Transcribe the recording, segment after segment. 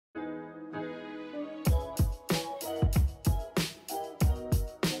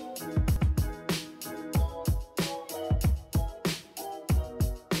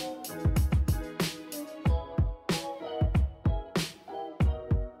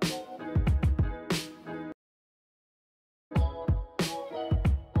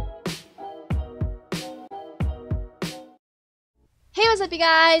What's up, you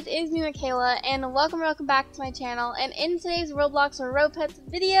guys? It's me, Michaela, and welcome back to my channel. And in today's Roblox RoPets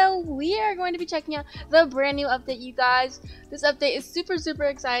video, we are going to be checking out the brand new update, you guys. This update is super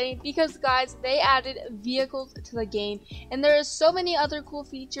exciting because, guys, they added vehicles to the game, and there is so many other cool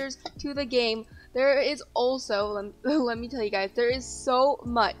features to the game. There is also, let me tell you guys, there is so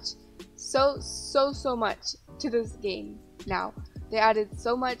much, so much to this game now. They added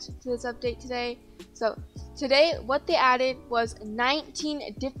so much to this update today. So today what they added was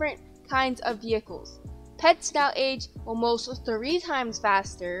 19 different kinds of vehicles. Pets now age almost 3 times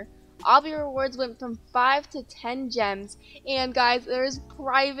faster. Obby rewards went from 5 to 10 gems. And guys, there's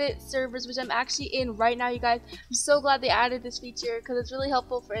private servers, which I'm actually in right now, you guys. I'm so glad they added this feature because it's really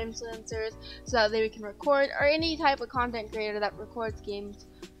helpful for influencers so that they can record, or any type of content creator that records games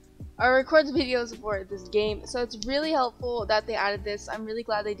or records videos for this game. So it's really helpful that they added this. I'm really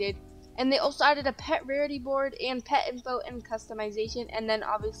glad they did. And they also added a pet rarity board and pet info and customization, and then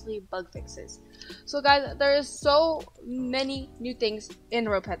obviously bug fixes. So guys, there is so many new things in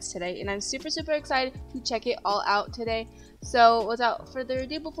RoPets today, and I'm super excited to check it all out today. So without further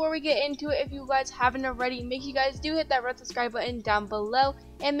ado, before we get into it, if you guys haven't already, make sure you guys do hit that red subscribe button down below,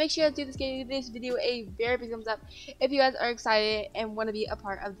 and make sure you guys give this video a very big thumbs up if you guys are excited and want to be a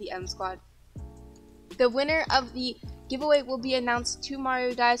part of the M Squad. The winner of the giveaway will be announced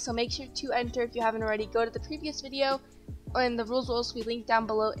tomorrow, guys, so make sure to enter if you haven't already. Go to the previous video, and the rules will also be linked down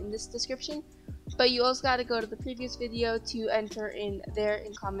below in this description. But you also got to go to the previous video to enter in there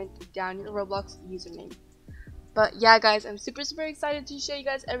and comment down your Roblox username. But yeah, guys, I'm super excited to show you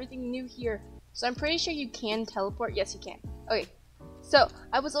guys everything new here. So I'm pretty sure you can teleport. Yes, you can. Okay, so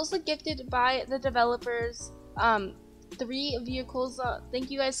I was also gifted by the developers 3 vehicles.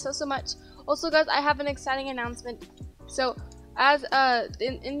 Thank you guys so much. Also, guys, I have an exciting announcement. So as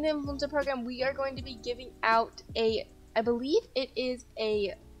in the influencer program, we are going to be giving out a, I believe it is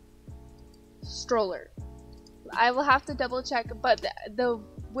a stroller. I will have to double check, but the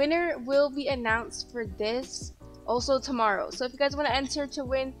winner will be announced for this also tomorrow. So if you guys want to enter to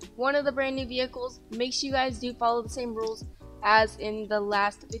win one of the brand new vehicles, make sure you guys do follow the same rules as in the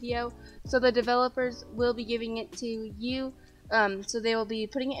last video. So the developers will be giving it to you. So they will be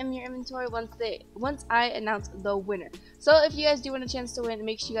putting it in your inventory once I announce the winner. So if you guys do want a chance to win,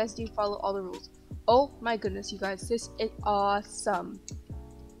 make sure you guys do follow all the rules. Oh my goodness, you guys, this is awesome.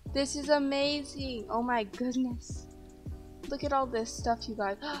 This is amazing. Oh my goodness. Look at all this stuff, you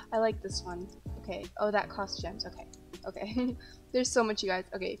guys. I like this one. Okay. Oh, that costs gems. Okay. There's so much, you guys.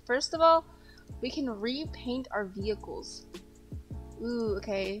 Okay, first of all, we can repaint our vehicles. Ooh,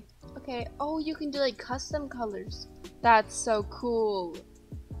 okay. Oh, you can do like custom colors. That's so cool.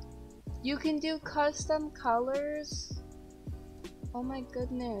 You can do custom colors. Oh my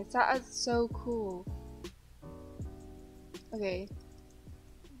goodness, that is so cool. Okay.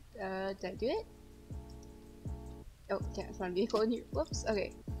 Did I do it? Oh, can't find a vehicle in here. Whoops.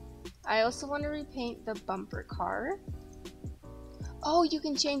 Okay. I also want to repaint the bumper car. Oh, you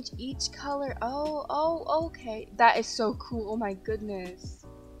can change each color. Oh, okay. That is so cool. Oh my goodness.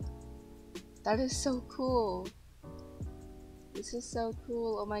 That is so cool. This is so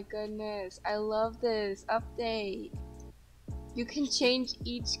cool. Oh my goodness. I love this update. You can change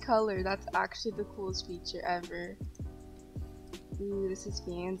each color. That's actually the coolest feature ever. Ooh, this is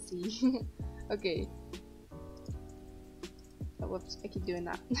fancy. Okay. Oh, whoops. I keep doing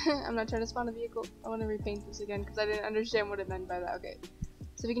that. I'm not trying to spawn a vehicle. I want to repaint this again because I didn't understand what it meant by that. Okay.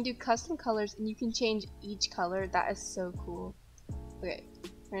 So we can do custom colors and you can change each color. That is so cool. Okay.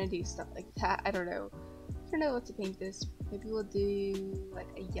 We're gonna do stuff like that. I don't know what to paint this. Maybe we'll do like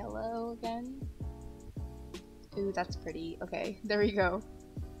a yellow again. Ooh, that's pretty. Okay, there we go.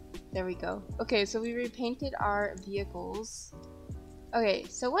 Okay, so we repainted our vehicles. Okay,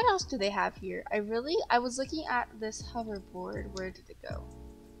 so what else do they have here? I was looking at this hoverboard. Where did it go?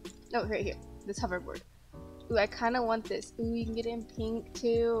 Oh, right here. This hoverboard. Ooh, I kind of want this. Ooh, you can get it in pink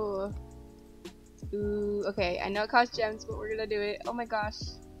too. Ooh, okay. I know it costs gems, but we're gonna do it. Oh my gosh.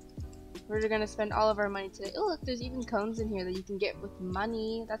 We're gonna spend all of our money today. Oh, look, there's even cones in here that you can get with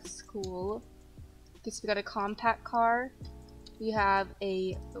money. That's cool. Okay, so we got a compact car. We have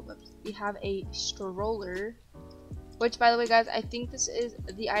a stroller. Which, by the way, guys, I think this is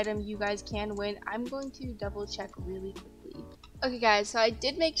the item you guys can win. I'm going to double check really quickly. Okay, guys, so I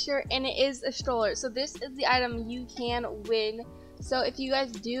did make sure, and it is a stroller. So this is the item you can win. So if you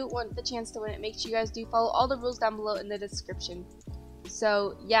guys do want the chance to win it, make sure you guys do follow all the rules down below in the description.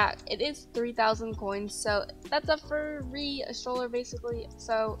 So yeah, it is 3,000 coins, so that's a free stroller basically.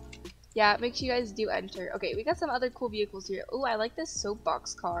 So yeah, make sure you guys do enter. Okay, we got some other cool vehicles here. Ooh, I like this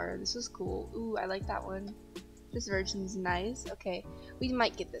soapbox car. This is cool. Ooh, I like that one. This version's nice. Okay, we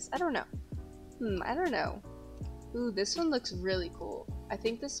might get this. I don't know. I don't know. Ooh, this one looks really cool. I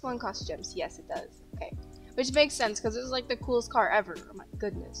think this one costs gems. Yes, it does. Okay, which makes sense because it's like the coolest car ever. Oh my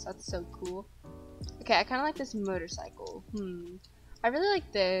goodness, that's so cool. Okay, I kind of like this motorcycle. I really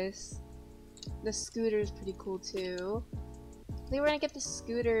like this. The scooter is pretty cool too. I think we're gonna get the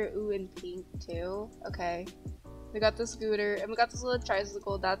scooter, ooh, in pink too. Okay. We got the scooter, and we got this little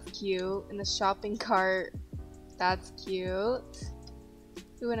tricycle, that's cute. And the shopping cart, that's cute.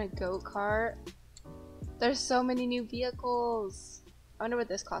 Ooh, and a go-kart. There's so many new vehicles. I wonder what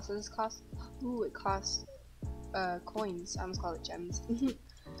this costs. Does this cost? Ooh, it costs coins. I almost call it gems.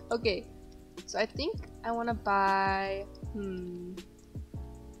 Okay, so I think I want to buy,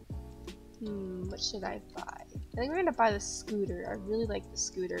 what should I buy? I think we're gonna buy the scooter. I really like the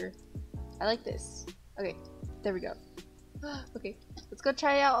scooter. I like this. Okay, there we go. Okay, let's go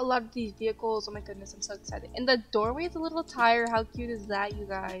try out a lot of these vehicles. Oh my goodness, I'm so excited. And the doorway is a little tire. How cute is that, you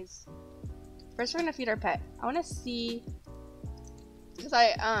guys? First, we're gonna feed our pet. I want to see, because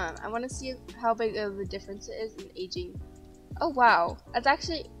I want to see how big of a difference it is in aging. Oh wow, that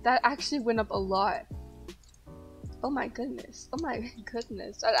actually went up a lot. Oh my goodness. Oh my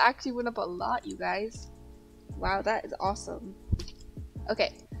goodness. That actually went up a lot, you guys. Wow, that is awesome.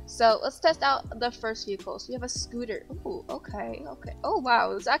 Okay, so let's test out the first vehicle. So we have a scooter. Ooh, okay. Oh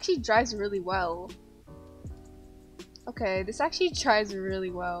wow, this actually drives really well. Okay, this actually drives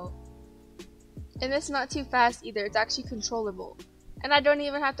really well. And it's not too fast either. It's actually controllable. And I don't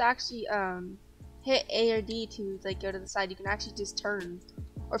even have to actually hit A or D to like go to the side. You can actually just turn.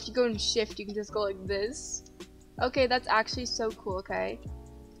 Or if you go in shift, you can just go like this. Okay, that's actually so cool. Okay,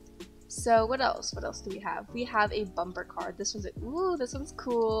 so what else do we have? We have a bumper car. This one's ooh, this one's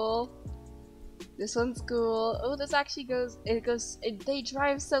cool. This one's cool. Oh, this actually they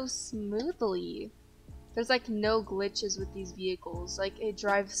drive so smoothly. There's like no glitches with these vehicles. Like, it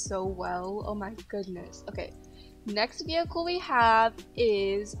drives so well. Oh my goodness. Okay, next vehicle we have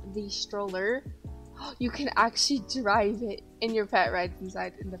is the stroller. You can actually drive it and your pet rides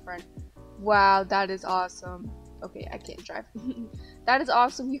inside in the front. Wow, that is awesome. Okay, I can't drive. That is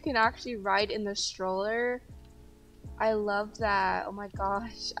awesome. You can actually ride in the stroller. I love that. Oh my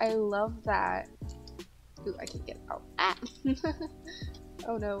gosh, I love that. Ooh, I can't get out. Ah!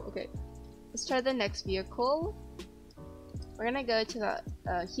 Oh no. Okay, let's try the next vehicle. We're gonna go to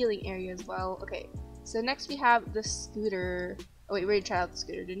the healing area as well. Okay, so next we have the scooter. Oh wait, we already tried out the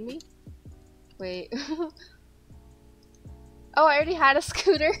scooter, didn't we? Wait. Oh, I already had a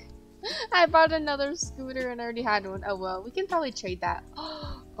scooter. I bought another scooter and I already had one. Oh well, we can probably trade that.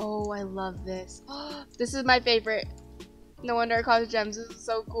 Oh, I love this. This is my favorite. No wonder I caught gems. This is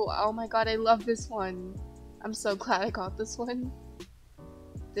so cool. Oh my god, I love this one. I'm so glad I got this one.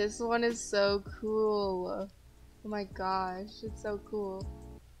 This one is so cool. Oh my gosh, it's so cool.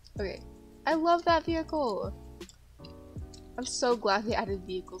 Okay, I love that vehicle. I'm so glad they added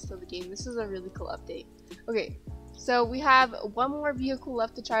vehicles to the game. This is a really cool update. Okay, so we have one more vehicle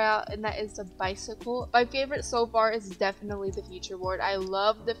left to try out, and that is the bicycle. My favorite so far is definitely the future board. I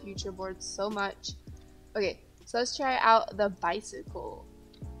love the future board so much. Okay, so let's try out the bicycle.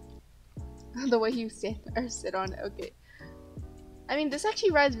 The way you stand or sit on it. Okay, I mean, this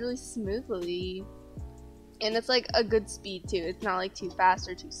actually rides really smoothly, and it's like a good speed too. It's not like too fast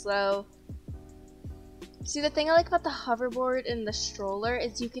or too slow. See, the thing I like about the hoverboard and the stroller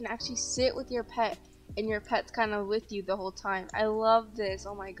is you can actually sit with your pet, and your pet's kind of with you the whole time. I love this.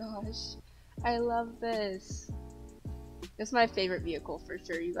 Oh my gosh, I love this. It's my favorite vehicle for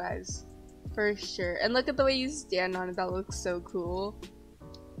sure, you guys, for sure. And look at the way you stand on it. That looks so cool.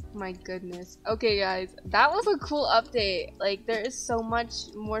 Oh my goodness. Okay guys, that was a cool update. Like, there is so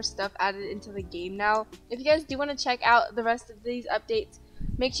much more stuff added into the game now. If you guys do want to check out the rest of these updates,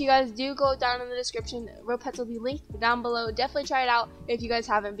 make sure you guys do go down in the description. RoPets will be linked down below. Definitely try it out if you guys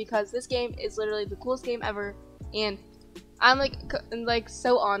haven't, because this game is literally the coolest game ever, and I'm like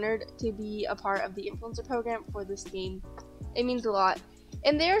so honored to be a part of the influencer program for this game. It means a lot,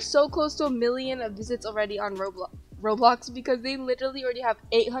 and they are so close to 1 million visits already on Roblox, because they literally already have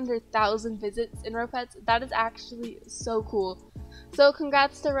 800,000 visits in RoPets. That is actually so cool. So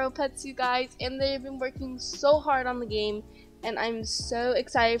congrats to RoPets, you guys, and they've been working so hard on the game, and I'm so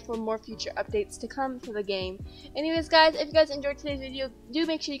excited for more future updates to come to the game. Anyways guys, if you guys enjoyed today's video, do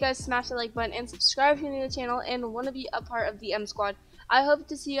make sure you guys smash the like button and subscribe if you're new to the channel and want to be a part of the M Squad. I hope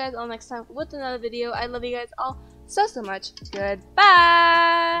to see you guys all next time with another video. I love you guys all so much.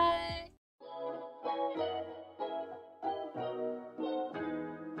 Goodbye!